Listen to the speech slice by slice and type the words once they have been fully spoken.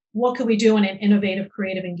what can we do in an innovative,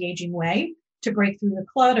 creative, engaging way to break through the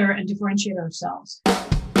clutter and differentiate ourselves.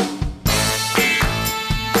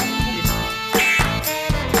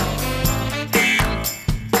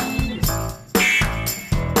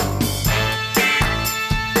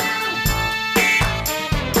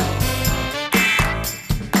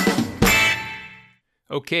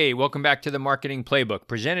 Okay, welcome back to the Marketing Playbook,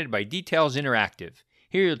 presented by Details Interactive.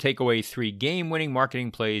 Here you'll take away 3 game-winning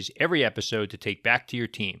marketing plays every episode to take back to your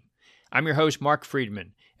team. I'm your host, Mark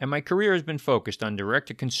Friedman, and my career has been focused on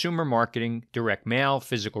direct-to-consumer marketing, direct mail,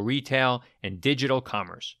 physical retail, and digital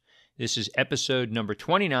commerce. This is episode number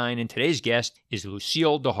 29, and today's guest is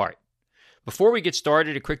Lucille DeHart. Before we get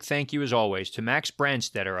started, a quick thank you, as always, to Max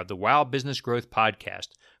Brandstetter of the Wow Business Growth Podcast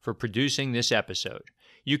for producing this episode.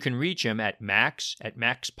 You can reach him at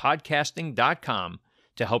maxpodcasting.com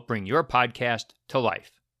to help bring your podcast to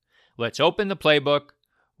life. Let's open the playbook.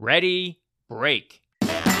 Ready, break.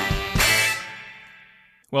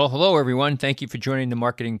 Well, hello, everyone. Thank you for joining the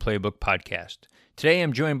Marketing Playbook podcast. Today,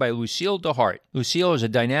 I'm joined by Lucille DeHart. Lucille is a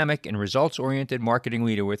dynamic and results-oriented marketing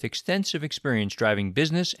leader with extensive experience driving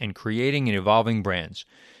business and creating and evolving brands.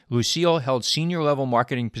 Lucille held senior-level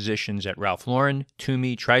marketing positions at Ralph Lauren,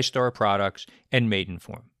 Tumi, TriStar Products, and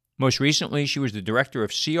Maidenform. Most recently, she was the director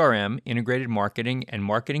of CRM, Integrated Marketing, and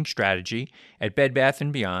Marketing Strategy at Bed Bath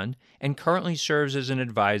 & Beyond, and currently serves as an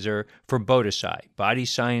advisor for Bodisci, Body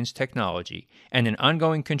Science Technology, and an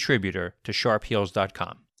ongoing contributor to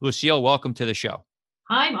SharpHeels.com. Lucille, welcome to the show.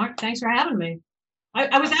 Hi, Mark. Thanks for having me.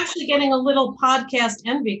 I was actually getting a little podcast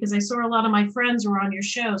envy because I saw a lot of my friends were on your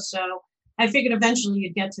show, so I figured eventually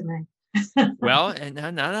you'd get to me. Well, and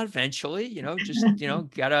not eventually,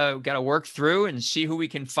 gotta work through and see who we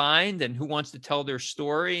can find and who wants to tell their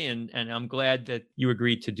story. And I'm glad that you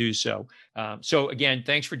agreed to do so. So again,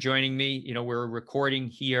 thanks for joining me. We're recording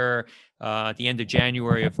here at the end of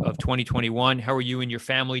January of 2021. How are you and your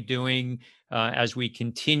family doing as we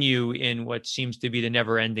continue in what seems to be the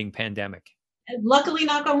never-ending pandemic? Luckily,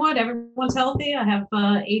 knock on wood, everyone's healthy. I have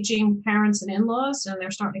aging parents and in-laws, and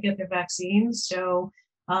they're starting to get their vaccines. So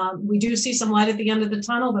we do see some light at the end of the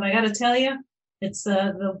tunnel, but I got to tell you, it's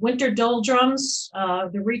the winter doldrums,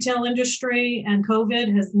 the retail industry, and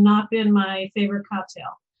COVID has not been my favorite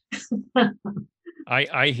cocktail.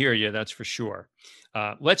 I hear you, that's for sure.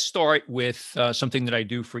 Let's start with something that I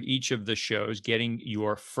do for each of the shows, getting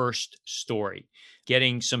your first story,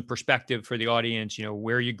 getting some perspective for the audience,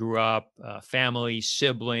 where you grew up, family,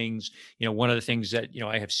 siblings. One of the things that,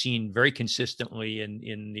 I have seen very consistently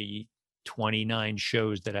in the 29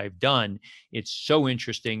 shows that I've done, it's so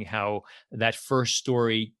interesting how that first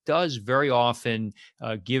story does very often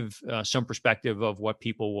give some perspective of what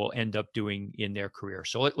people will end up doing in their career.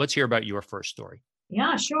 So let's hear about your first story.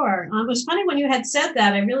 Yeah, sure. It was funny when you had said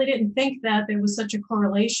that. I really didn't think that there was such a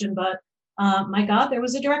correlation, but my God, there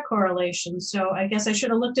was a direct correlation. So I guess I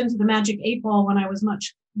should have looked into the magic 8 ball when I was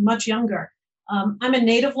much, much younger. I'm a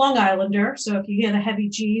native Long Islander. So if you hear the heavy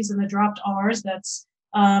G's and the dropped R's, that's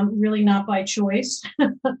really not by choice.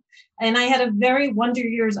 And I had a very Wonder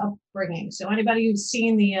Years upbringing. So anybody who's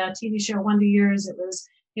seen the TV show Wonder Years, it was,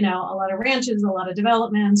 a lot of ranches, a lot of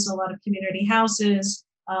developments, a lot of community houses,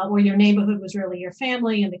 where your neighborhood was really your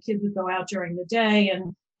family, and the kids would go out during the day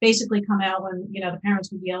and basically come out when, the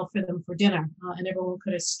parents would yell for them for dinner, and everyone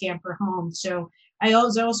could scamper home. So I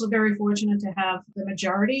was also very fortunate to have the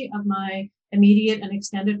majority of my immediate and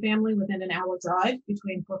extended family within an hour drive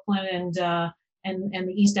between Brooklyn and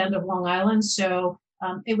the East End of Long Island. So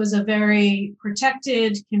it was a very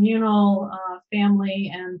protected, communal family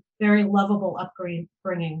and very lovable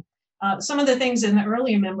upbringing. Some of the things in the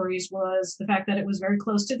earlier memories was the fact that it was very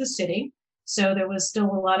close to the city. So there was still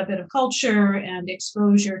a bit of culture and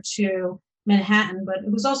exposure to Manhattan, but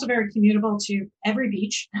it was also very commutable to every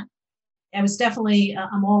beach. I was definitely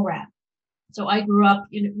a mall rat. So I grew up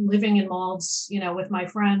living in malls, with my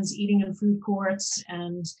friends, eating in food courts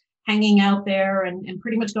and hanging out there and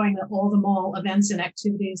pretty much going to all the mall events and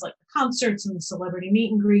activities like the concerts and the celebrity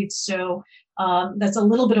meet and greets. So that's a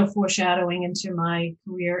little bit of foreshadowing into my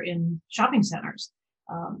career in shopping centers.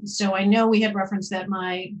 So I know we had referenced that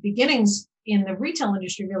my beginnings in the retail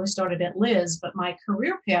industry really started at Liz, but my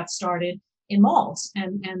career path started in malls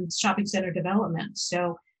and shopping center development.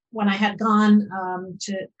 So when I had gone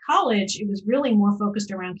to college, it was really more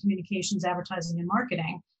focused around communications, advertising, and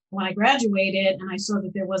marketing. When I graduated and I saw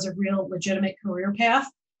that there was a real legitimate career path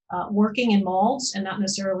working in malls and not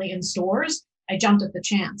necessarily in stores, I jumped at the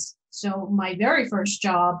chance. So my very first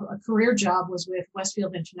job, a career job, was with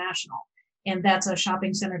Westfield International. And that's a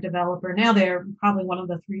shopping center developer. Now they're probably one of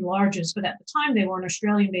the 3 largest, but at the time they were an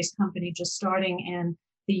Australian-based company just starting in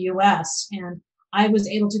the US. And I was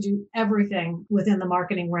able to do everything within the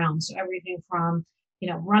marketing realm. So everything from,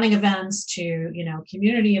 running events to,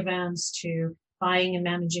 community events to buying and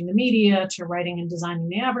managing the media to writing and designing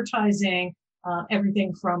the advertising,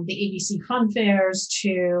 everything from the ABC fun fairs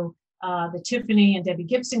to the Tiffany and Debbie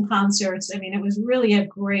Gibson concerts. I mean, it was really a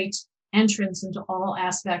great entrance into all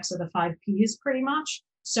aspects of the 5Ps pretty much.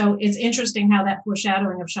 So it's interesting how that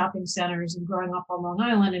foreshadowing of shopping centers and growing up on Long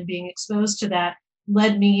Island and being exposed to that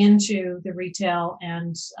led me into the retail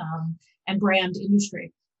and brand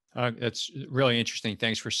industry. That's really interesting.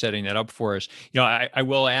 Thanks for setting that up for us. I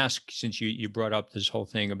will ask, since you brought up this whole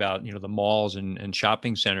thing about, the malls and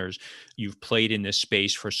shopping centers, you've played in this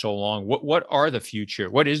space for so long. What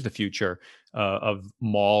is the future of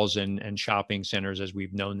malls and shopping centers as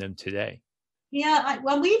we've known them today? Yeah,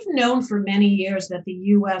 well, we've known for many years that the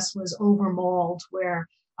U.S. was over-malled, where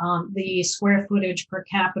the square footage per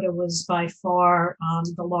capita was by far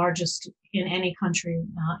the largest in any country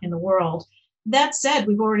in the world. That said,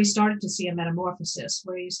 we've already started to see a metamorphosis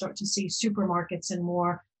where you start to see supermarkets and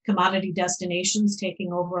more commodity destinations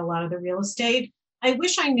taking over a lot of the real estate. I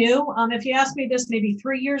wish I knew. If you asked me this maybe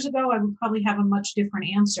 3 years ago, I would probably have a much different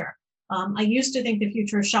answer. I used to think the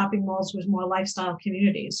future of shopping malls was more lifestyle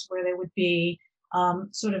communities where there would be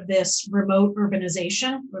sort of this remote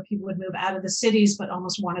urbanization where people would move out of the cities, but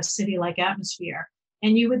almost want a city-like atmosphere.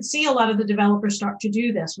 And you would see a lot of the developers start to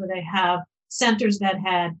do this where they have centers that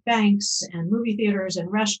had banks and movie theaters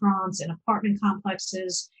and restaurants and apartment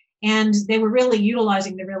complexes. And they were really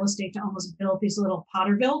utilizing the real estate to almost build these little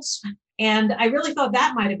Pottervilles. And I really thought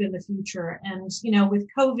that might have been the future. And, with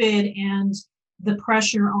COVID and the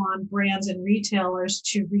pressure on brands and retailers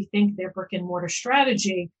to rethink their brick and mortar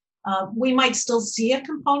strategy, we might still see a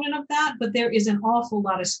component of that, but there is an awful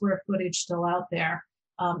lot of square footage still out there.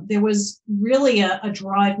 There was really a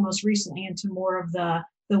drive most recently into more of the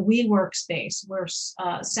WeWork space where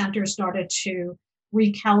centers started to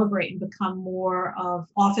recalibrate and become more of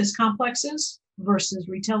office complexes versus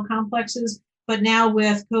retail complexes. But now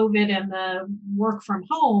with COVID and the work from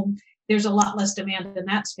home, there's a lot less demand in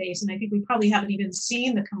that space. And I think we probably haven't even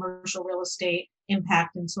seen the commercial real estate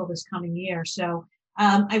impact until this coming year. So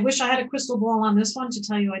I wish I had a crystal ball on this one to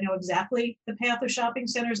tell you I know exactly the path of shopping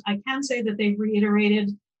centers. I can say that they've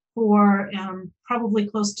reiterated for probably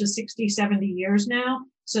close to 60, 70 years now.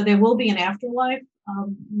 So there will be an afterlife.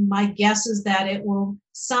 My guess is that it will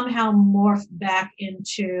somehow morph back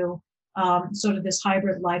into sort of this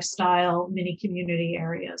hybrid lifestyle mini community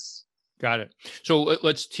areas. Got it. So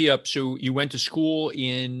let's tee up. So you went to school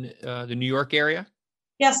in the New York area?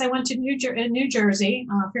 Yes, I went to New Jersey,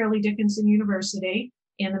 Fairleigh Dickinson University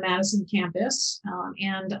in the Madison campus.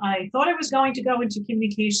 And I thought I was going to go into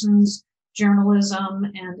communications, journalism,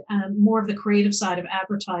 and more of the creative side of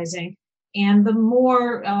advertising. And the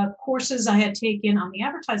more courses I had taken on the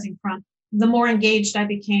advertising front, the more engaged I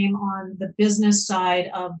became on the business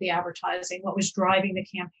side of the advertising, what was driving the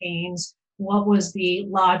campaigns, what was the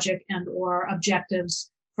logic and or objectives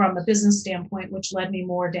from a business standpoint, which led me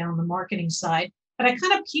more down the marketing side. But I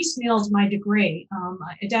kind of piecemealed my degree.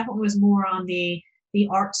 I definitely was more on the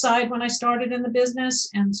art side when I started in the business,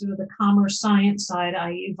 and sort of the commerce science side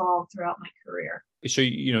I evolved throughout my career. So,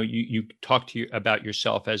 you talked about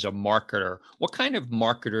yourself as a marketer. What kind of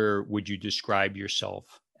marketer would you describe yourself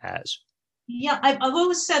as? Yeah, I've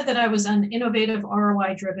always said that I was an innovative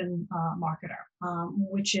ROI-driven marketer,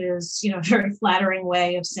 which is, a very flattering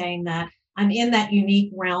way of saying that I'm in that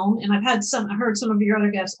unique realm. And I heard some of your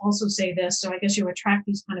other guests also say this. So I guess you attract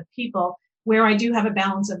these kind of people where I do have a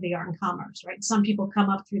balance of the art and commerce, right? Some people come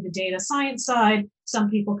up through the data science side. Some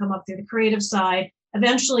people come up through the creative side.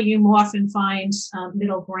 Eventually, you morph and find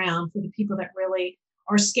middle ground for the people that really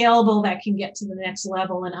are scalable, that can get to the next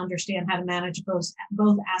level and understand how to manage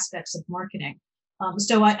both aspects of marketing.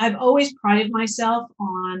 So I've always prided myself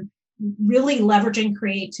on really leveraging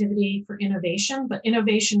creativity for innovation, but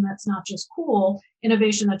innovation that's not just cool,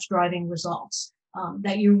 innovation that's driving results,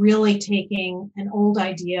 that you're really taking an old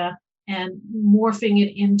idea and morphing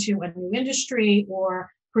it into a new industry or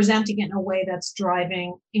presenting it in a way that's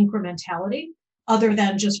driving incrementality other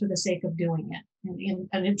than just for the sake of doing it.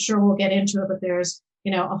 And I'm sure we'll get into it, but there's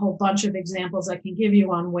a whole bunch of examples I can give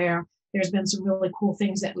you on where there's been some really cool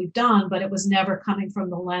things that we've done, but it was never coming from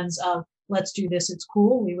the lens of, let's do this, it's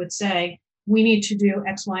cool. We would say, we need to do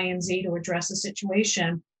X, Y, and Z to address a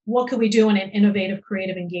situation. What can we do in an innovative,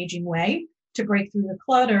 creative, engaging way to break through the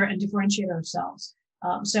clutter and differentiate ourselves?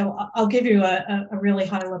 So I'll give you a really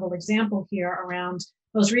high level example here around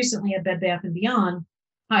most recently at Bed Bath & Beyond.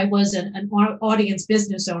 I was an audience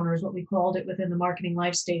business owner is what we called it within the marketing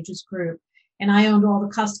life stages group. And I owned all the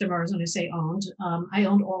customers. When I say owned, I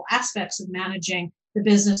owned all aspects of managing the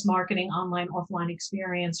business marketing online, offline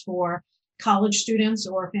experience for college students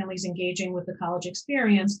or families engaging with the college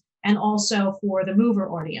experience, and also for the mover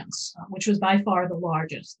audience, which was by far the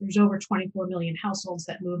largest. There's over 24 million households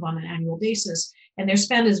that move on an annual basis, and their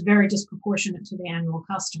spend is very disproportionate to the annual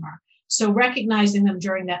customer. So recognizing them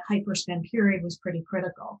during that hyper spend period was pretty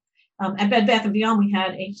critical. At Bed Bath & Beyond, we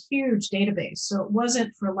had a huge database. So it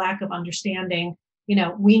wasn't for lack of understanding,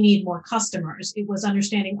 we need more customers. It was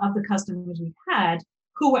understanding of the customers we had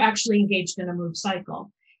who were actually engaged in a move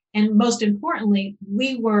cycle. And most importantly,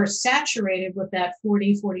 we were saturated with that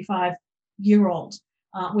 40, 45-year-old,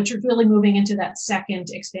 which was really moving into that second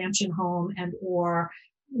expansion home and or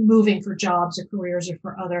moving for jobs or careers or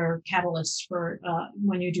for other catalysts for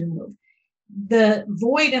when you do move. The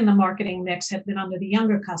void in the marketing mix had been under the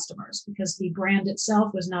younger customers because the brand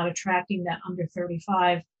itself was not attracting that under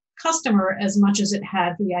 35 customer as much as it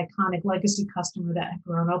had the iconic legacy customer that had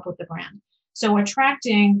grown up with the brand. So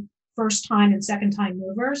attracting first time and second time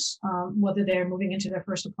movers, whether they're moving into their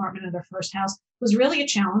first apartment or their first house, was really a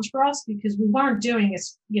challenge for us because we weren't doing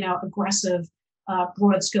aggressive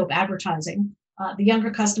broad scope advertising. The younger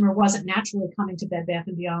customer wasn't naturally coming to Bed Bath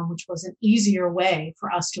 & Beyond, which was an easier way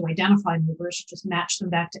for us to identify movers, just match them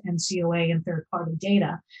back to NCOA and third-party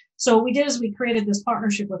data. So what we did is we created this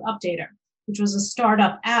partnership with Updater, which was a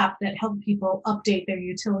startup app that helped people update their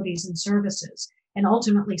utilities and services, and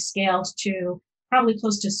ultimately scaled to probably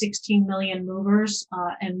close to 16 million movers,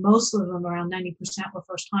 and most of them, around 90%, were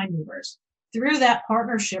first-time movers. Through that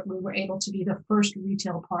partnership, we were able to be the first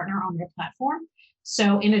retail partner on their platform.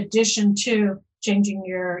 So in addition to changing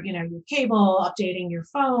your cable, updating your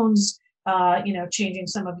phones, changing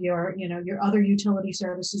some of your other utility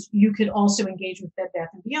services, you could also engage with Bed Bath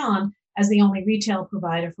 & Beyond as the only retail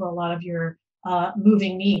provider for a lot of your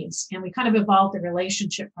moving needs. And we kind of evolved the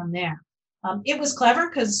relationship from there. It was clever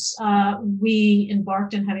because we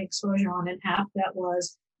embarked on having exposure on an app that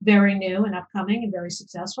was very new and upcoming and very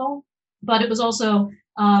successful. But it was also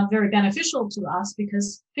very beneficial to us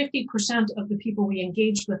because 50% of the people we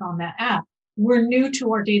engaged with on that app were new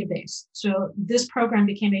to our database. So this program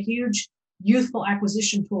became a huge youthful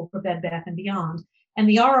acquisition tool for Bed Bath & Beyond. And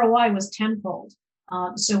the ROI was tenfold.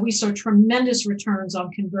 So we saw tremendous returns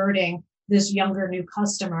on converting this younger new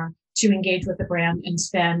customer to engage with the brand and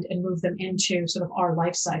spend and move them into sort of our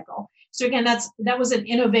life cycle. So again, that was an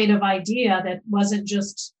innovative idea that wasn't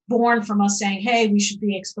just born from us saying, hey, we should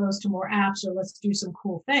be exposed to more apps or let's do some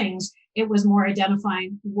cool things. It was more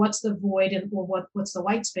identifying what's the void and what's the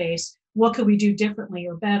white space, what could we do differently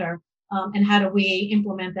or better, and how do we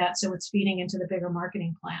implement that so it's feeding into the bigger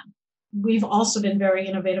marketing plan. We've also been very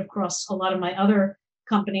innovative across a lot of my other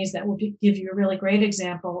companies that will give you a really great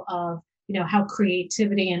example of how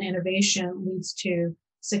creativity and innovation leads to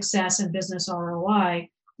success and business ROI.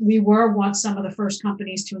 We were once some of the first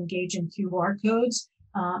companies to engage in QR codes,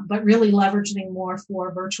 but really leveraging more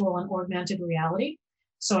for virtual and augmented reality.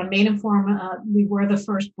 So on Maidenform, we were the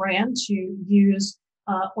first brand to use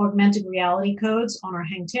augmented reality codes on our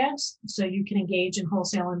hang tags. So you can engage in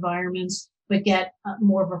wholesale environments, but get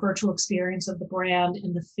more of a virtual experience of the brand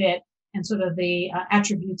and the fit and sort of the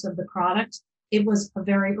attributes of the product. It was a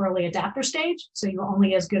very early adapter stage. So you were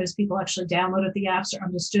only as good as people actually downloaded the apps or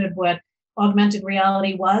understood what augmented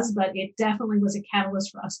reality was, but it definitely was a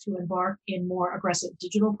catalyst for us to embark in more aggressive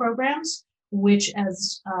digital programs, which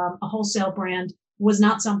as a wholesale brand was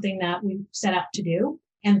not something that we set out to do.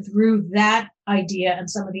 And through that idea and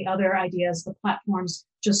some of the other ideas, the platforms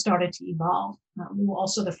just started to evolve. We were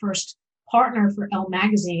also the first partner for Elle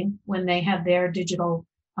Magazine when they had their digital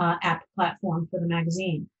app platform for the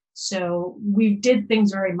magazine. So we did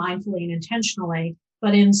things very mindfully and intentionally,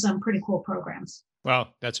 but in some pretty cool programs. Wow,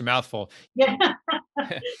 that's a mouthful. Yeah.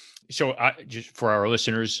 So just for our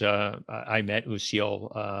listeners, I met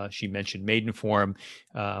Lucille. She mentioned Maidenform.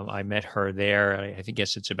 I met her there. I think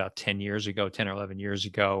it's about 10 years ago, 10 or 11 years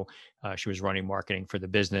ago. She was running marketing for the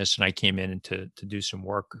business, and I came in to do some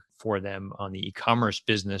work for them on the e-commerce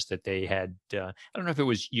business that they had. I don't know if it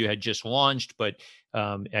was you had just launched, but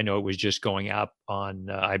I know it was just going up on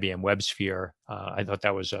IBM WebSphere. I thought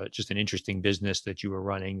that was just an interesting business that you were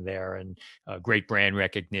running there, and great brand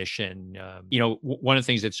recognition. One of the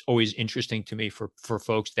things that's always interesting to me for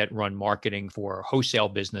folks that run marketing for wholesale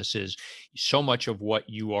businesses, so much of what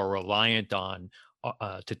you are reliant on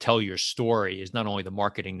to tell your story is not only the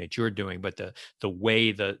marketing that you're doing, but the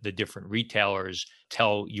way the different retailers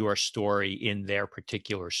tell your story in their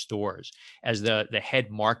particular stores. As the head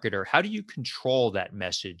marketer, how do you control that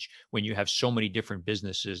message when you have so many different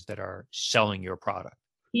businesses that are selling your product?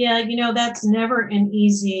 Yeah, that's never an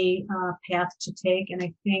easy path to take. And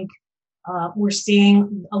I think we're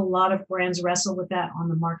seeing a lot of brands wrestle with that on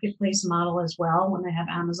the marketplace model as well when they have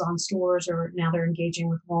Amazon stores, or now they're engaging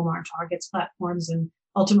with Walmart, Target's platforms, and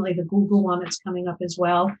ultimately the Google one that's coming up as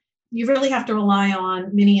well. You really have to rely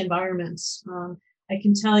on mini environments. I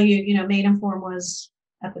can tell you, Maidenform was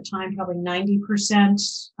at the time probably 90%,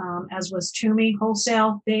 as was Toomey,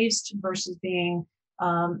 wholesale based versus being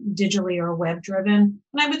digitally or web driven.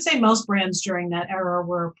 And I would say most brands during that era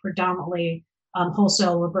were predominantly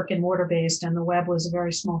wholesale or brick and mortar based, and the web was a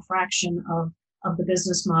very small fraction of the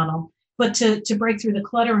business model. But to break through the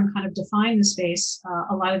clutter and kind of define the space,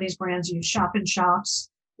 a lot of these brands use shop in shops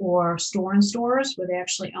or store in stores where they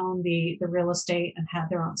actually own the real estate and have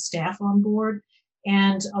their own staff on board.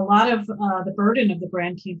 And a lot of the burden of the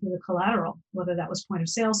brand came through the collateral, whether that was point of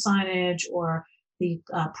sale signage or the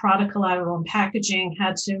product collateral and packaging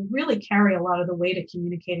had to really carry a lot of the weight of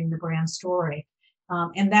communicating the brand story.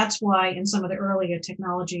 And that's why in some of the earlier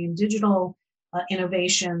technology and digital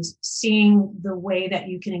innovations, seeing the way that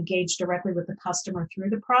you can engage directly with the customer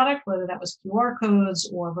through the product, whether that was QR codes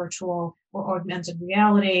or virtual or augmented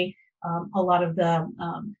reality, a lot of the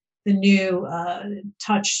new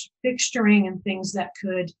touch fixturing and things that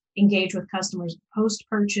could engage with customers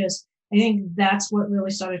post-purchase. I think that's what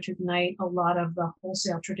really started to ignite a lot of the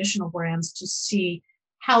wholesale traditional brands to see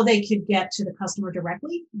how they could get to the customer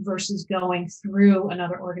directly versus going through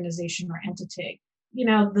another organization or entity.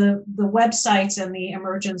 The websites and the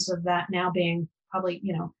emergence of that now being probably,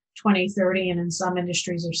 20, 30, and in some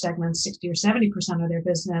industries or segments, 60 or 70% of their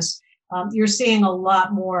business, you're seeing a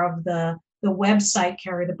lot more of the website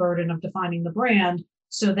carry the burden of defining the brand,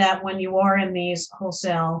 so that when you are in these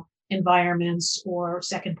wholesale environments or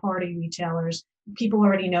second party retailers, people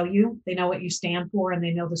already know you, they know what you stand for, and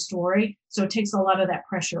they know the story. So it takes a lot of that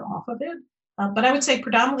pressure off of it. But I would say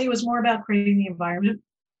predominantly it was more about creating the environment.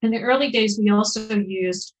 In the early days, we also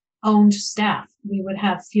used owned staff. We would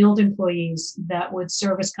have field employees that would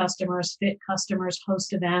service customers, fit customers,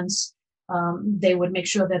 host events. They would make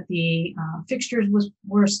sure that the fixtures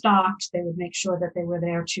were stocked. They would make sure that they were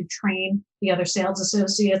there to train the other sales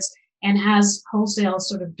associates. And as wholesale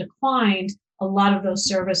sort of declined, a lot of those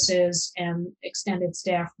services and extended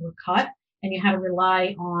staff were cut, and you had to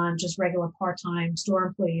rely on just regular part-time store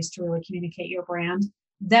employees to really communicate your brand.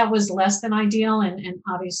 That was less than ideal, and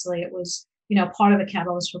obviously it was, part of the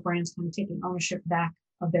catalyst for brands kind of taking ownership back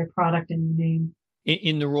of their product and their name.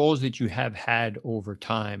 In the roles that you have had over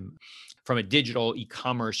time, from a digital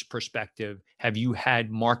e-commerce perspective, have you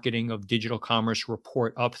had marketing of digital commerce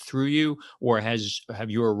report up through you, or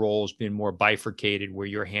have your roles been more bifurcated where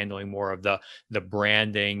you're handling more of the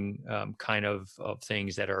branding kind of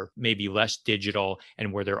things that are maybe less digital,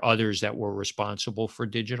 and were there others that were responsible for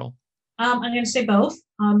digital? I'm going to say both,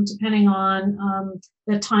 depending on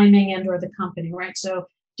the timing and or the company, right? So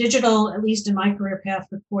digital, at least in my career path,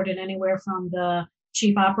 reported anywhere from the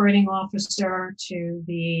chief operating officer to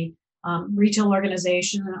the retail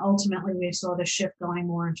organization. And ultimately, we saw the shift going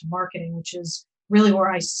more into marketing, which is really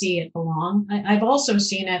where I see it belong. I've also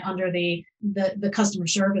seen it under the customer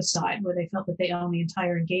service side, where they felt that they own the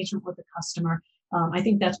entire engagement with the customer. I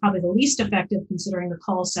think that's probably the least effective, considering the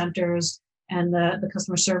call centers and the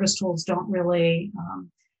customer service tools don't really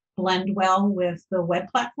blend well with the web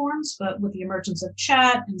platforms. But with the emergence of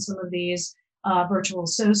chat and some of these virtual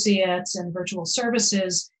associates and virtual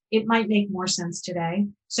services, it might make more sense today.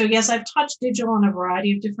 So yes, I've touched digital in a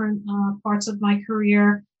variety of different parts of my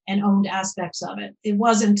career and owned aspects of it. It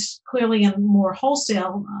wasn't clearly in more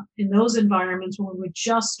wholesale in those environments when we were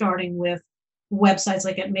just starting with websites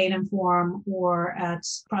like at Maidenform, or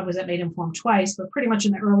probably was at Maidenform twice, but pretty much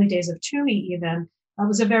in the early days of Toomey even, that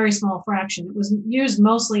was a very small fraction. It was used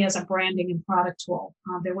mostly as a branding and product tool.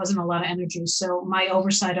 There wasn't a lot of energy. So my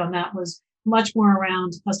oversight on that was much more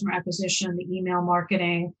around customer acquisition, the email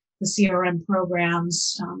marketing, the CRM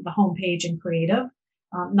programs, the homepage and creative,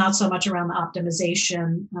 not so much around the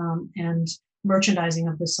optimization and merchandising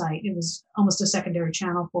of the site. It was almost a secondary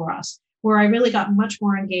channel for us. Where I really got much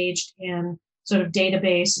more engaged in sort of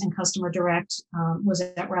database and customer direct was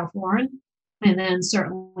at Ralph Lauren. And then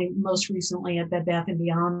certainly most recently at Bed Bath &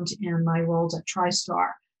 Beyond in my roles at TriStar,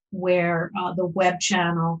 where the web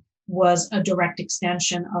channel was a direct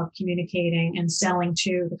extension of communicating and selling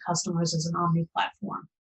to the customers as an omni platform.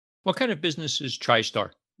 What kind of business is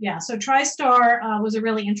TriStar? Yeah, so TriStar was a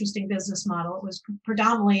really interesting business model. It was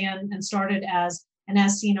predominantly and started as an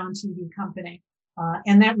as seen on TV company.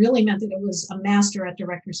 And that really meant that it was a master at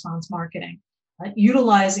direct response marketing,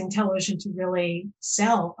 utilizing television to really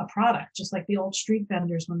sell a product, just like the old street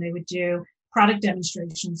vendors when they would do product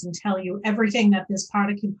demonstrations and tell you everything that this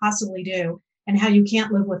product can possibly do and how you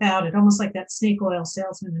can't live without it, almost like that snake oil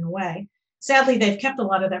salesman in a way. Sadly, they've kept a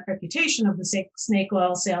lot of that reputation of the snake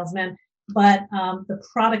oil salesman, but the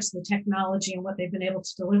products, the technology, and what they've been able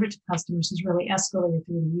to deliver to customers has really escalated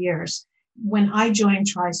through the years. When I joined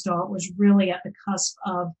TriStar, it was really at the cusp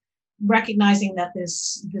of recognizing that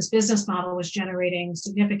this business model was generating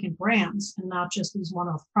significant brands and not just these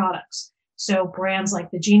one-off products. So brands like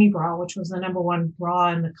the Genie bra, which was the number one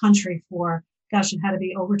bra in the country for, gosh, it had to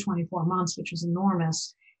be over 24 months, which was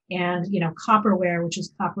enormous. And, Copperware, which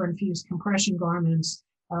is copper-infused compression garments.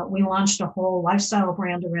 We launched a whole lifestyle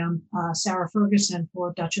brand around Sarah Ferguson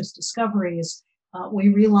for Duchess Discoveries. We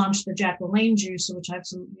relaunched the Jack LaLanne juice, which I have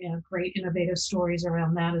some great innovative stories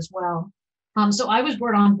around that as well. So I was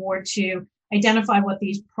brought on board to identify what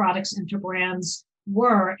these products and brands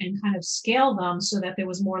were and kind of scale them so that there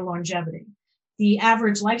was more longevity. The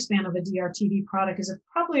average lifespan of a DRTV product is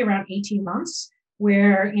probably around 18 months,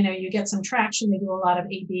 where you get some traction. They do a lot of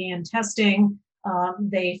A/B and testing.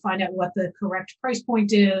 They find out what the correct price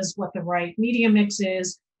point is, what the right media mix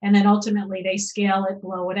is, and then ultimately they scale it,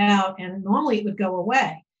 blow it out, and normally it would go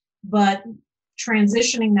away. But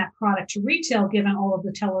transitioning that product to retail, given all of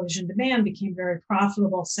the television demand, became very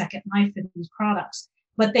profitable second life in these products.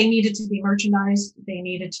 But they needed to be merchandised. They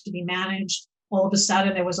needed to be managed. All of a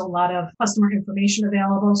sudden, there was a lot of customer information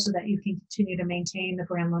available so that you can continue to maintain the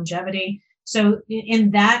brand longevity. So in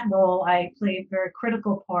that role, I played a very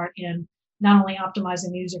critical part in not only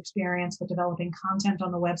optimizing the user experience, but developing content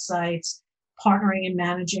on the websites, partnering and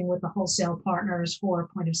managing with the wholesale partners for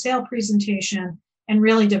point of sale presentation, and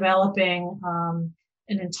really developing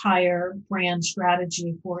an entire brand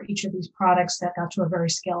strategy for each of these products that got to a very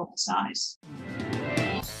scalable size.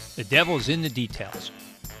 The devil's in the details.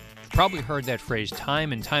 You've probably heard that phrase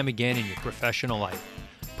time and time again in your professional life.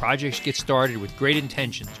 Projects get started with great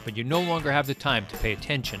intentions, but you no longer have the time to pay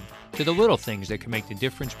attention to the little things that can make the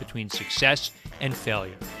difference between success and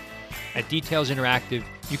failure. At Details Interactive,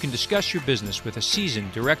 you can discuss your business with a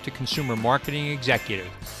seasoned direct-to-consumer marketing executive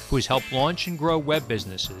who has helped launch and grow web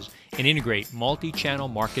businesses and integrate multi-channel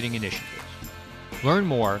marketing initiatives. Learn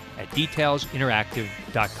more at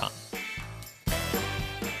detailsinteractive.com.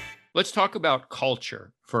 Let's talk about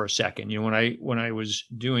culture for a second. When I was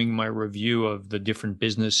doing my review of the different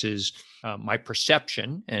businesses, my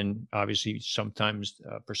perception, and obviously sometimes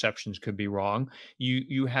perceptions could be wrong,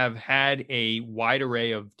 you have had a wide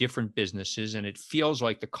array of different businesses, and it feels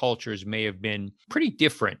like the cultures may have been pretty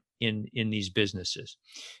different in these businesses.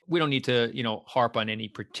 We don't need to, harp on any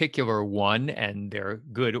particular one and their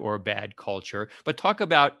good or bad culture, but talk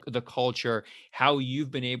about the culture, how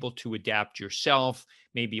you've been able to adapt yourself,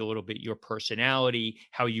 maybe a little bit your personality,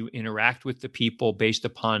 how you interact with the people based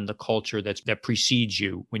upon the culture that precedes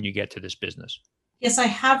you when you get to this business. Yes, I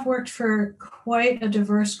have worked for quite a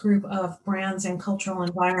diverse group of brands and cultural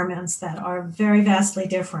environments that are very vastly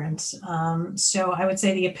different. So I would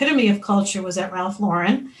say the epitome of culture was at Ralph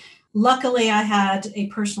Lauren. Luckily, I had a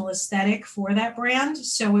personal aesthetic for that brand,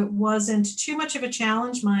 so it wasn't too much of a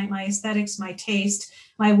challenge. My aesthetics, my taste,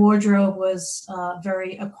 my wardrobe was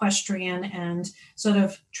very equestrian and sort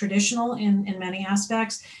of traditional in many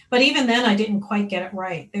aspects. But even then, I didn't quite get it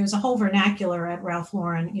right. There's a whole vernacular at Ralph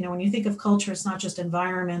Lauren. When you think of culture, it's not just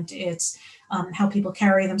environment, it's how people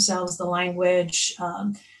carry themselves, the language,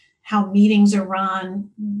 how meetings are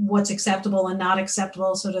run, what's acceptable and not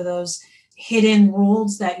acceptable, sort of those hidden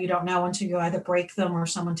rules that you don't know until you either break them or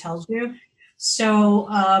someone tells you. So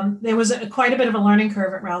there was quite a bit of a learning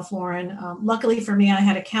curve at Ralph Lauren. Luckily for me, I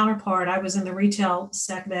had a counterpart. I was in the retail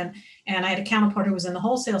segment, and I had a counterpart who was in the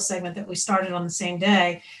wholesale segment that we started on the same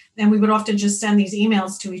day. And we would often just send these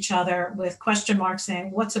emails to each other with question marks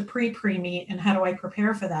saying, what's a pre-meet and how do I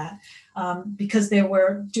prepare for that? Because there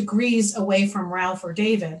were degrees away from Ralph or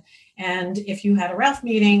David. And if you had a Ralph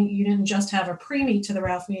meeting, you didn't just have a pre-meet to the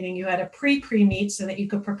Ralph meeting, you had a pre-meet so that you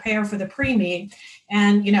could prepare for the pre-meet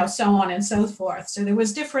and, so on and so forth. So there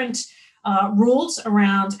was different rules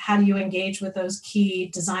around how do you engage with those key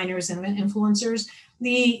designers and influencers.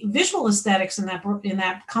 The visual aesthetics in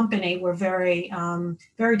that company were very,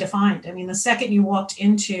 very defined. I mean, the second you walked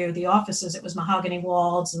into the offices, it was mahogany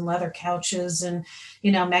walls and leather couches and,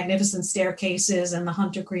 magnificent staircases and the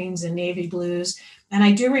hunter greens and navy blues. And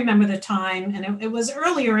I do remember the time, and it was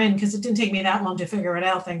earlier in because it didn't take me that long to figure it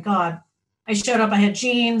out, thank God. I showed up, I had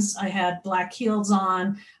jeans, I had black heels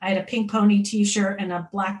on, I had a pink pony t-shirt and a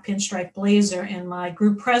black pinstripe blazer, and my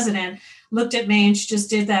group president looked at me and she just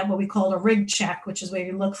did that, what we called a rig check, which is where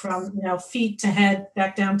you look from, feet to head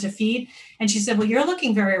back down to feet. And she said, well, you're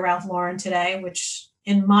looking very Ralph Lauren today, which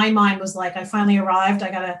in my mind was like, I finally arrived. I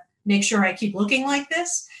got make sure I keep looking like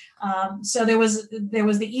this. So there was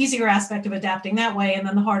the easier aspect of adapting that way, and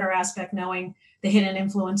then the harder aspect knowing the hidden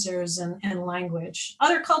influencers and language.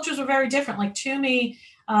 Other cultures were very different. Like Tumi,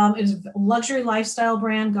 it was a luxury lifestyle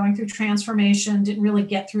brand going through transformation, didn't really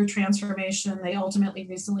get through transformation. They ultimately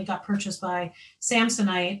recently got purchased by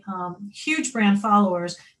Samsonite. Huge brand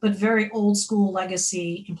followers, but very old school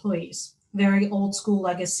legacy employees, very old school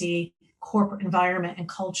legacy corporate environment and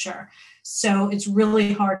culture. So it's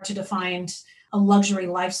really hard to define a luxury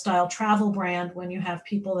lifestyle travel brand when you have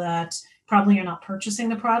people that probably are not purchasing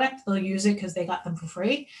the product. They'll use it because they got them for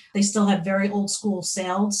free. They still have very old school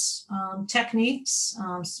sales techniques,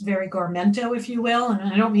 very gourmento, if you will.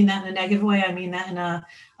 And I don't mean that in a negative way. I mean that in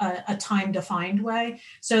a time-defined way.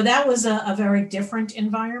 So that was a very different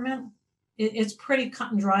environment. It's pretty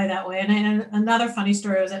cut and dry that way. And another funny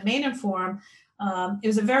story was at Main and Form. It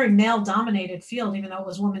was a very male-dominated field, even though it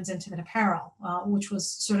was women's intimate apparel, which was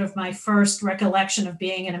sort of my first recollection of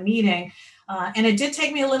being in a meeting. And it did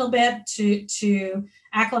take me a little bit to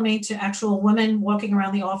acclimate to actual women walking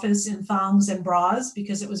around the office in thongs and bras,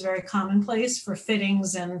 because it was very commonplace for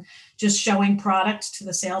fittings and just showing product to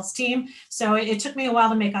the sales team. So it took me a while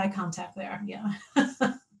to make eye contact there. Yeah.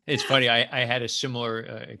 It's funny. I had a similar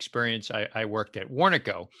experience. I worked at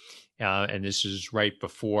Warnaco. And this is right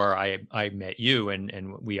before I met you,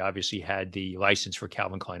 and we obviously had the license for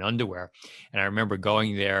Calvin Klein underwear. And I remember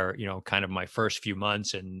going there, kind of my first few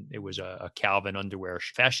months, and it was a Calvin underwear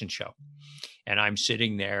fashion show. And I'm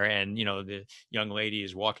sitting there, and the young lady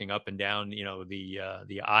is walking up and down,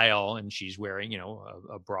 the aisle, and she's wearing,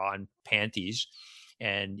 a bra and panties.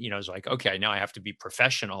 And it's like, okay, now I have to be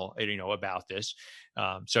professional, about this.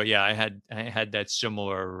 So yeah, I had that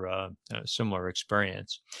similar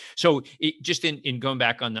experience. So just in going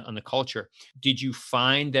back on the culture, did you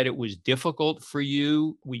find that it was difficult for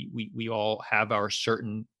you? We all have our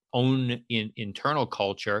certain own internal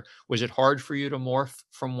culture. Was it hard for you to morph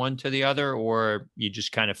from one to the other, or you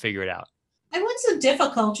just kind of figure it out? I wasn't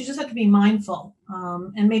difficult. You just have to be mindful.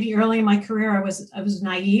 And maybe early in my career, I was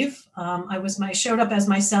naive. I showed up as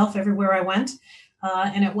myself everywhere I went.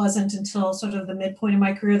 And it wasn't until sort of the midpoint of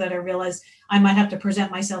my career that I realized I might have to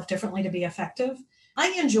present myself differently to be effective. I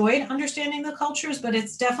enjoyed understanding the cultures, but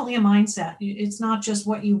it's definitely a mindset. It's not just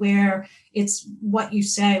what you wear, it's what you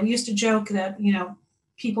say. We used to joke that,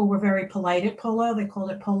 people were very polite at Polo. They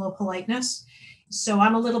called it Polo politeness. So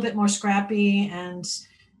I'm a little bit more scrappy and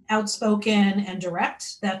outspoken and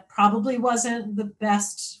direct. That probably wasn't the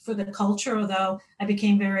best for the culture, although I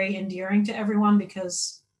became very endearing to everyone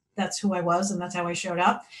because that's who I was and that's how I showed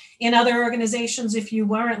up. In other organizations, if you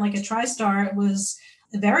weren't like a TriStar, it was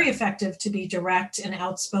very effective to be direct and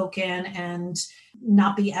outspoken and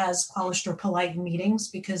not be as polished or polite in meetings,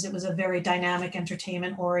 because it was a very dynamic,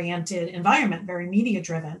 entertainment oriented environment, very media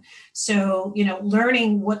driven. So,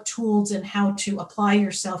 learning what tools and how to apply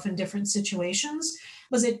yourself in different situations.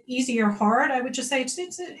 Was it easy or hard? I would just say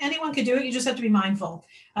anyone could do it. You just have to be mindful.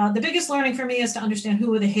 The biggest learning for me is to understand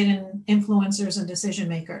who are the hidden influencers and decision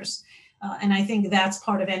makers. And I think that's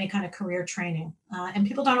part of any kind of career training. And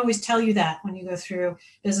people don't always tell you that when you go through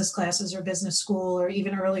business classes or business school, or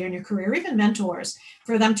even earlier in your career, even mentors,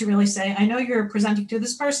 for them to really say, I know you're presenting to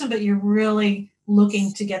this person, but you're really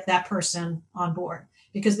looking to get that person on board,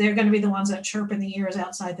 because they're going to be the ones that chirp in the ears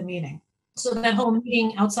outside the meeting. So that whole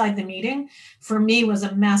meeting outside the meeting for me was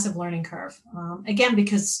a massive learning curve. Again,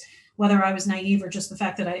 because whether I was naive or just the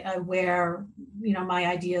fact that I wear, my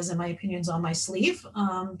ideas and my opinions on my sleeve,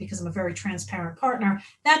 because I'm a very transparent partner,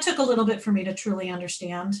 that took a little bit for me to truly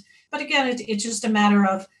understand. But again, it's just a matter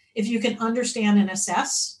of, if you can understand and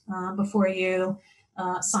assess before you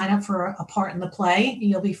sign up for a part in the play,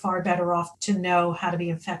 you'll be far better off to know how to be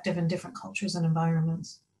effective in different cultures and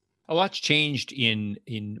environments. A lot's changed in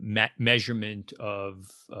measurement of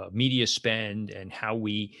media spend and how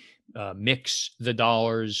we mix the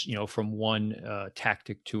dollars, from one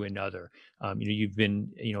tactic to another. You've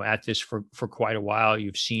been, at this for quite a while.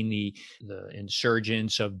 You've seen the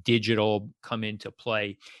insurgence of digital come into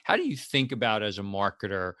play. How do you think about, as a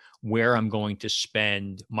marketer, where I'm going to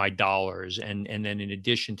spend my dollars, and then in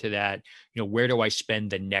addition to that, where do I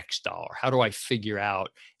spend the next dollar? How do I figure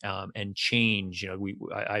out and change?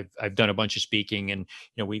 I've done a bunch of speaking, and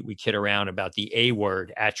we kid around about the A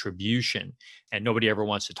word, attribution, and nobody ever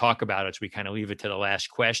wants to talk about it, so we kind of leave it to the last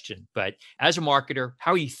question. But as a marketer,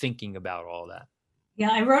 how are you thinking about all that?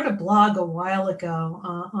 Yeah, I wrote a blog a while ago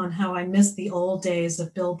on how I miss the old days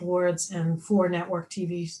of billboards and 4 network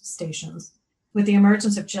TV stations. with the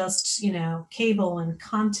emergence of just, cable and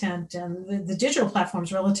content, and the digital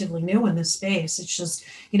platforms relatively new in this space. It's just,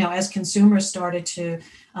 as consumers started to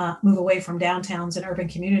move away from downtowns and urban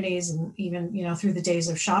communities, and even, through the days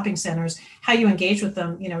of shopping centers, how you engage with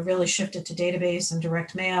them, really shifted to database and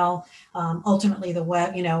direct mail, ultimately the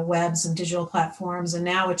web, webs and digital platforms. And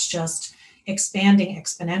now it's just expanding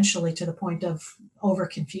exponentially to the point of over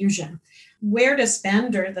confusion. Where to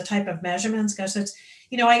spend, or the type of measurements? Gosh, it's,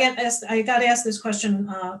 I got asked this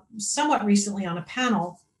question somewhat recently on a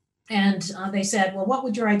panel, and they said, well, what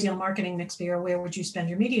would your ideal marketing mix be, or where would you spend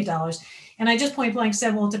your media dollars? And I just point blank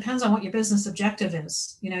said, well, it depends on what your business objective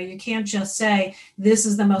is. You can't just say, this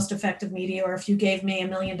is the most effective media, or if you gave me $1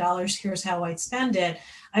 million, here's how I'd spend it.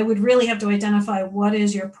 I would really have to identify what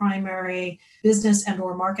is your primary business and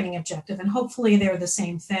or marketing objective. And hopefully they're the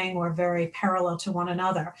same thing or very parallel to one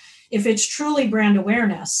another. If it's truly brand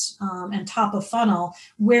awareness and top of funnel,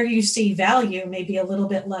 where you see value may be a little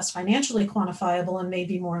bit less financially quantifiable and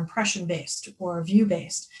maybe more impression based or view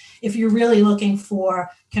based. If you're really looking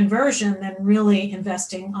for conversion, then really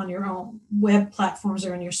investing on your own web platforms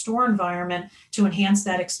or in your store environment to enhance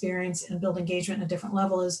that experience and build engagement at a different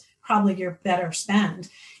level is probably your better spend.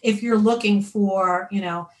 If you're looking for,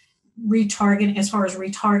 retargeting, as far as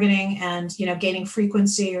retargeting and, gaining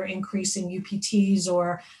frequency or increasing UPTs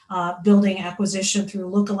or building acquisition through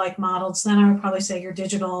lookalike models, then I would probably say your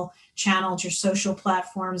digital channels, your social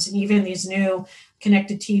platforms, and even these new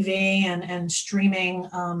connected TV and streaming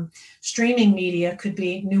media could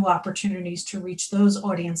be new opportunities to reach those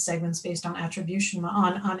audience segments based on attribution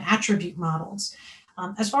on attribute models.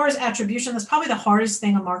 As far as attribution, that's probably the hardest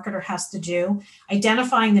thing a marketer has to do.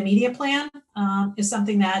 Identifying the media plan is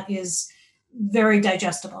something that is very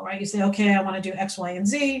digestible, right? You say, okay, I want to do X, Y, and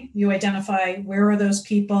Z. You identify where are those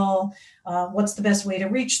people, what's the best way to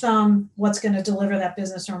reach them, what's going to deliver that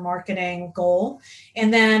business or marketing goal,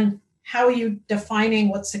 and then how are you defining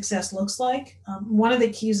what success looks like? One of the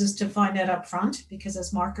keys is to find that up front, because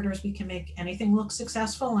as marketers, we can make anything look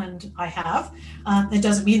successful, and I have. It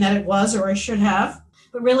doesn't mean that it was or I should have,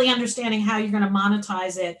 but really understanding how you're going to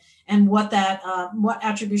monetize it and what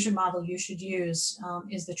attribution model you should use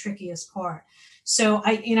is the trickiest part. So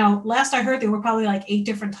last I heard there were probably like 8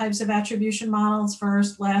 different types of attribution models: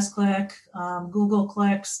 first, last click, Google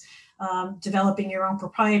clicks, developing your own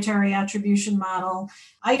proprietary attribution model.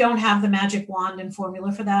 I don't have the magic wand and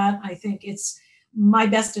formula for that. I think it's my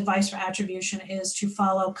best advice for attribution is to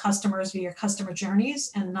follow customers via customer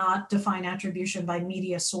journeys and not define attribution by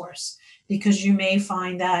media source, because you may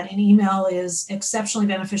find that an email is exceptionally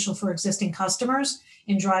beneficial for existing customers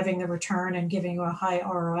in driving the return and giving you a high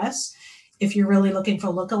ROS. If you're really looking for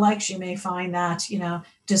lookalikes, you may find that,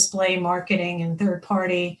 display marketing and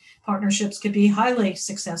third-party partnerships could be highly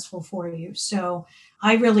successful for you. So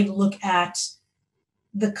I really look at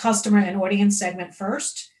the customer and audience segment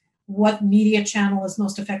first, what media channel is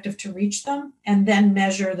most effective to reach them, and then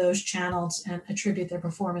measure those channels and attribute their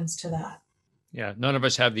performance to that. Yeah, none of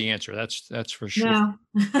us have the answer. That's for sure. No.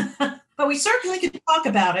 But we certainly can talk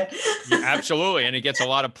about it. Yeah, absolutely, and it gets a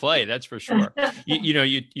lot of play. That's for sure.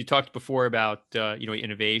 You talked before about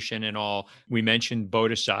innovation and all. We mentioned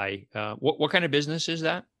Bodisci. What kind of business is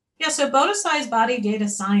that? Yeah, so Bodisci is body data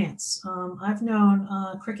science. I've known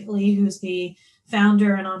Cricket Lee, who's the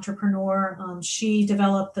founder and entrepreneur. She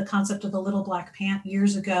developed the concept of the little black pant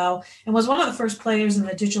years ago and was one of the first players in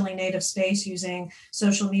the digitally native space using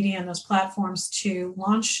social media and those platforms to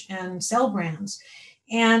launch and sell brands.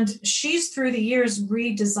 And she's, through the years,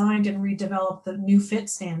 redesigned and redeveloped the new fit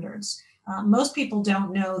standards. Most people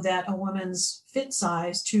don't know that a woman's fit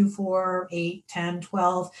size, 2, 4, 8, 10,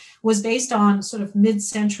 12, was based on sort of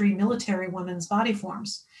mid-century military women's body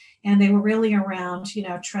forms. And they were really around,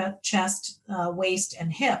 chest, waist,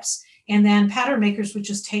 and hips. And then pattern makers would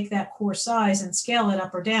just take that core size and scale it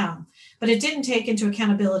up or down. But it didn't take into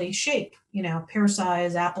accountability shape, pear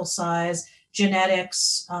size, apple size,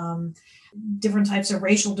 genetics, different types of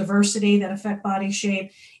racial diversity that affect body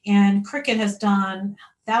shape. And Cricket has done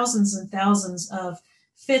thousands and thousands of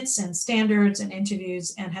fits and standards and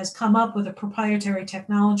interviews and has come up with a proprietary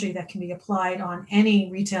technology that can be applied on any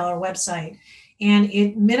retailer website. And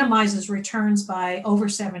it minimizes returns by over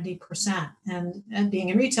 70%. And being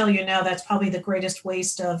in retail, that's probably the greatest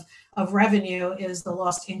waste of revenue is the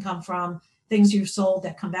lost income from things you've sold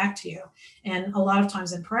that come back to you. And a lot of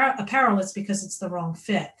times in apparel, it's because it's the wrong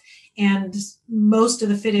fit. And most of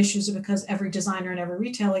the fit issues are because every designer and every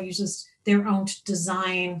retailer uses their own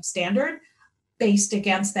design standard based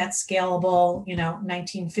against that scalable,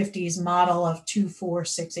 1950s model of 2, 4,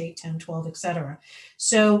 6, 8, 10, 12, et cetera.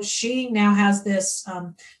 So she now has this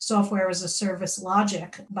software as a service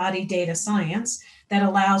logic, body data science, that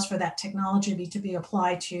allows for that technology to be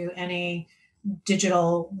applied to any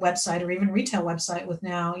digital website or even retail website with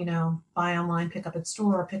now, buy online, pick up at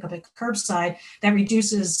store, or pick up at curbside. That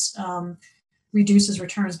reduces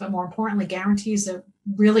returns, but more importantly, guarantees a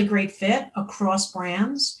really great fit across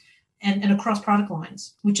brands and across product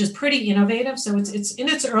lines, which is pretty innovative. So it's in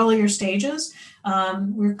its earlier stages.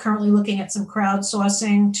 We're currently looking at some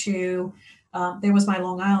crowdsourcing to, there was my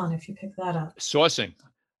Long Island, if you pick that up. Sourcing.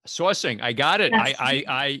 I got it. Yes.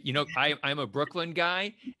 I'm a Brooklyn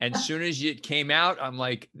guy. And as soon as it came out, I'm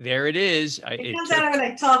like, there it is. It comes out when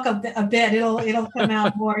I talk a bit. It'll come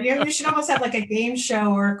out more. You should almost have like a game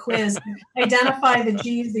show or a quiz. Identify the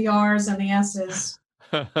G's, the R's, and the S's.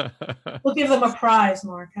 We'll give them a prize,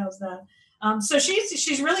 Mark. How's that? So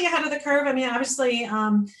she's really ahead of the curve. I mean, obviously,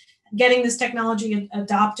 getting this technology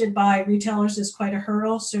adopted by retailers is quite a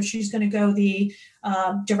hurdle. So she's going to go the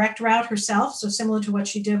direct route herself. So similar to what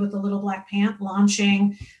she did with the Little Black Pant,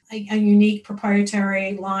 launching a unique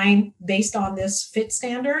proprietary line based on this fit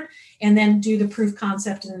standard, and then do the proof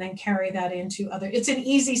concept and then carry that into other. It's an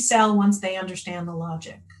easy sell once they understand the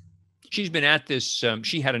logic. She's been at this.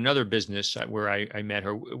 She had another business where I met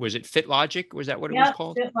her. Was it Fit Logic? Was that what it was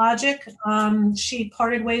called? Fit Logic. She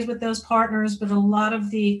parted ways with those partners, but a lot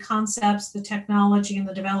of the concepts, the technology, and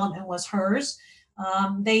the development was hers.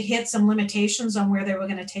 They hit some limitations on where they were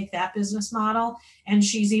going to take that business model, and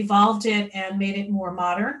she's evolved it and made it more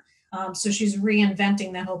modern. So she's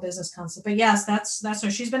reinventing that whole business concept. But yes, that's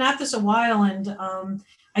her. She's been at this a while, and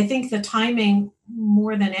I think the timing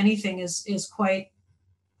more than anything is quite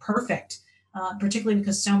perfect, particularly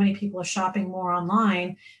because so many people are shopping more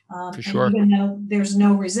online. For sure. And even though there's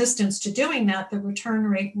no resistance to doing that, the return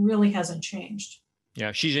rate really hasn't changed.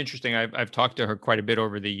 Yeah, she's interesting. I've talked to her quite a bit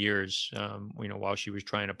over the years, while she was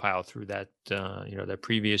trying to pile through that, that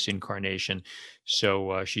previous incarnation.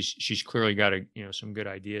 So she's clearly got some good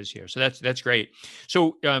ideas here. So that's great.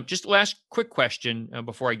 So just last quick question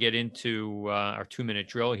before I get into our 2-minute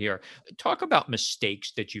drill here. Talk about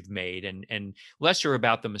mistakes that you've made, and lesser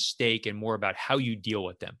about the mistake and more about how you deal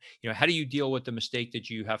with them. How do you deal with the mistake that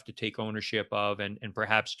you have to take ownership of, and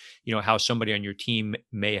perhaps how somebody on your team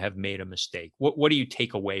may have made a mistake? What do you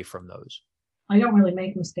take away from those? I don't really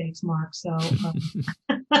make mistakes, Mark. So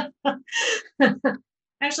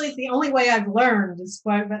actually, it's the only way I've learned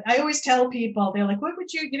but I always tell people, they're like, what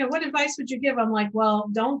advice would you give? I'm like, well,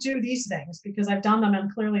 don't do these things because I've done them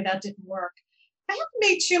and clearly that didn't work. I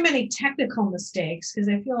haven't made too many technical mistakes because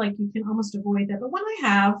I feel like you can almost avoid that. But when I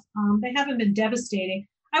have, they haven't been devastating.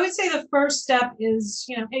 I would say the first step is,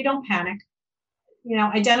 hey, don't panic.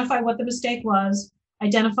 Identify what the mistake was.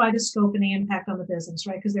 Identify the scope and the impact on the business,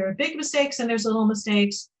 right? Because there are big mistakes and there's little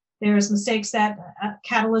mistakes. There's mistakes that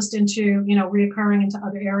catalyst into, reoccurring into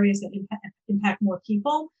other areas that impact more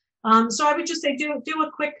people. So I would just say do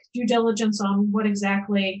a quick due diligence on what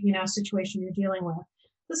exactly, situation you're dealing with.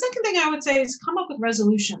 The second thing I would say is come up with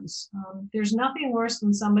resolutions. There's nothing worse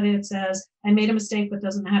than somebody that says, I made a mistake but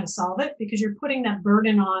doesn't know how to solve it, because you're putting that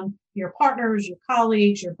burden on your partners, your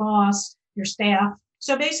colleagues, your boss, your staff.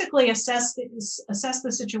 So basically assess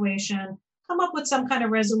the situation, come up with some kind of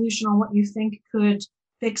resolution on what you think could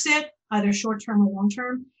fix it, either short-term or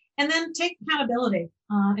long-term, and then take accountability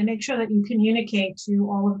and make sure that you communicate to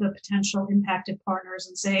all of the potential impacted partners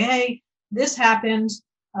and say, hey, this happened.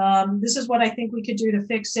 This is what I think we could do to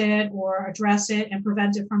fix it or address it and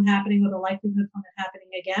prevent it from happening or the likelihood of it happening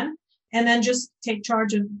again. And then just take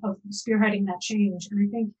charge of spearheading that change. And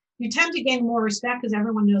I think you tend to gain more respect because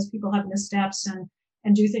everyone knows people have missteps and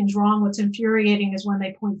do things wrong. What's infuriating is when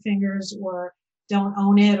they point fingers or don't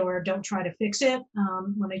own it or don't try to fix it.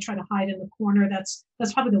 When they try to hide in the corner, that's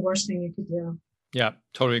probably the worst thing you could do. Yeah,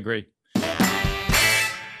 totally agree.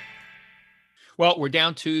 Well, we're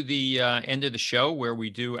down to the end of the show where we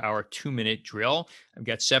do our 2-minute drill. I've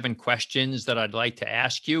got 7 questions that I'd like to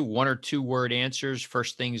ask you. 1 or 2 word answers.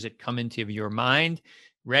 First things that come into your mind.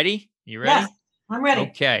 Ready? You ready? Yes, I'm ready.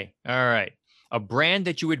 Okay. All right. A brand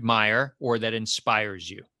that you admire or that inspires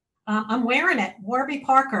you? I'm wearing it. Warby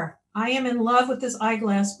Parker. I am in love with this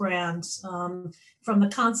eyeglass brand. From the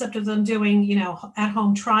concept of them doing,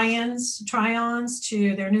 at-home try-ons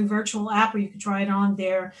to their new virtual app where you can try it on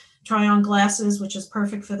their try-on glasses, which is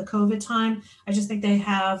perfect for the COVID time. I just think they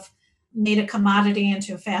have made a commodity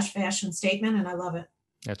into a fast fashion statement, and I love it.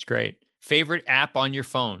 That's great. Favorite app on your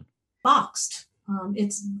phone? Boxed.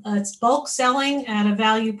 It's bulk selling at a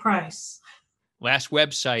value price. Last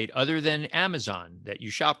website other than Amazon that you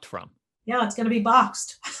shopped from? Yeah, it's going to be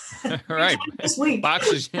boxed. All right. This week.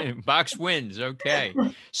 Box wins. Okay.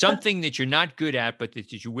 Something that you're not good at, but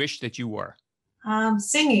that you wish that you were.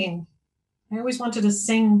 Singing. I always wanted to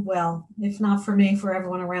sing well, if not for me, for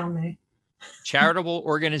everyone around me. Charitable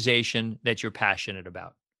organization that you're passionate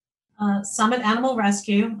about. Summit Animal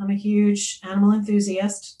Rescue. I'm a huge animal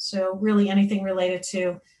enthusiast, so really anything related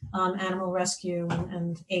to animal rescue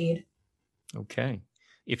and aid. Okay.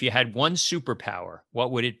 If you had one superpower,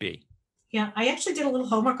 what would it be? Yeah, I actually did a little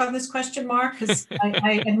homework on this question, Mark, because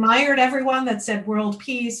I admired everyone that said world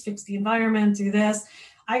peace, fix the environment, do this.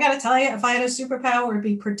 I got to tell you, if I had a superpower, it would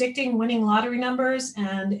be predicting winning lottery numbers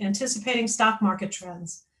and anticipating stock market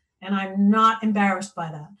trends. And I'm not embarrassed by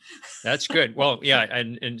that. That's good. Well, yeah.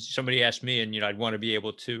 And somebody asked me, and, I'd want to be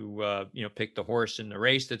able to, pick the horse in the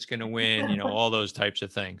race that's going to win, all those types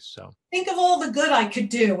of things. So think of all the good I could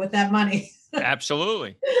do with that money.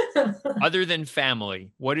 Absolutely. Other than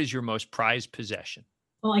family, what is your most prized possession?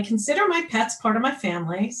 Well, I consider my pets part of my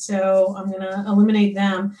family, so I'm going to eliminate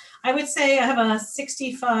them. I would say I have a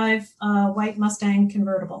 65 white Mustang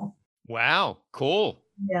convertible. Wow. Cool.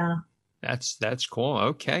 Yeah. That's cool.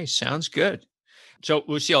 Okay. Sounds good. So,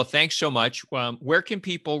 Lucille, thanks so much. Where can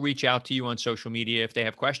people reach out to you on social media if they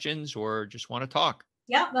have questions or just want to talk?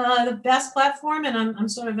 Yeah, the best platform, and I'm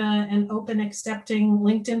sort of an open, accepting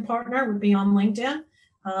LinkedIn partner, would be on LinkedIn.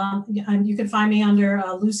 And you can find me under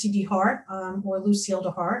Lucy DeHart or Lucille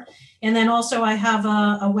DeHart. And then also I have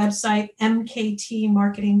a website,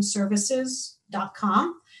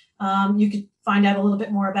 mktmarketingservices.com. You could find out a little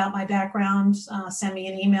bit more about my background, send me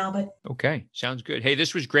an email. But okay, sounds good. Hey,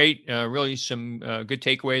 this was great. Really some good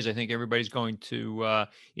takeaways. I think everybody's going to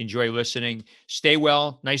enjoy listening. Stay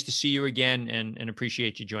well. Nice to see you again, and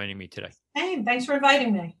appreciate you joining me today. Hey, thanks for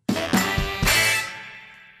inviting me.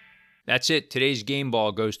 That's it. Today's game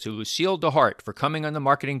ball goes to Lucille DeHart for coming on the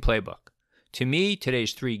Marketing Playbook. To me,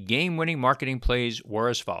 today's 3 game-winning marketing plays were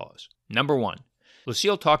as follows. Number 1,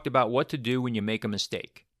 Lucille talked about what to do when you make a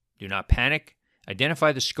mistake. Do not panic,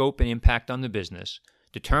 identify the scope and impact on the business,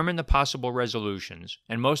 determine the possible resolutions,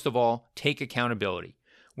 and most of all, take accountability.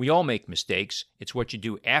 We all make mistakes. It's what you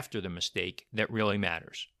do after the mistake that really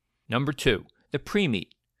matters. Number 2, the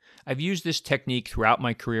pre-meet. I've used this technique throughout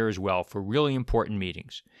my career as well for really important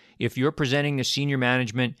meetings. If you're presenting to senior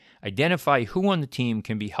management, identify who on the team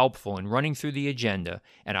can be helpful in running through the agenda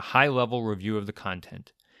and a high-level review of the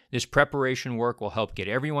content. This preparation work will help get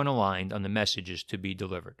everyone aligned on the messages to be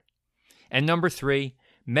delivered. And number 3,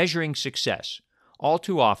 measuring success. All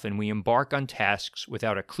too often, we embark on tasks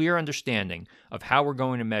without a clear understanding of how we're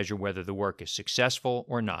going to measure whether the work is successful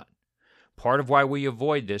or not. Part of why we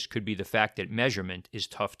avoid this could be the fact that measurement is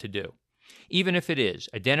tough to do. Even if it is,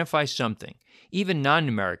 identify something, even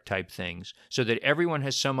non-numeric type things, so that everyone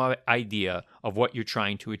has some idea of what you're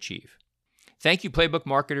trying to achieve. Thank you, Playbook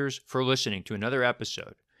marketers, for listening to another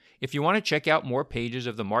episode. If you want to check out more pages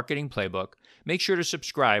of the Marketing Playbook, make sure to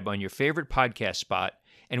subscribe on your favorite podcast spot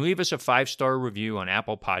and leave us a 5-star review on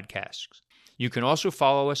Apple Podcasts. You can also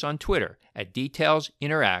follow us on Twitter at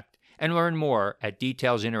DetailsInteract and learn more at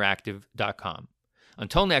detailsinteractive.com.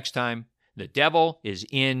 Until next time, the devil is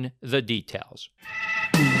in the details.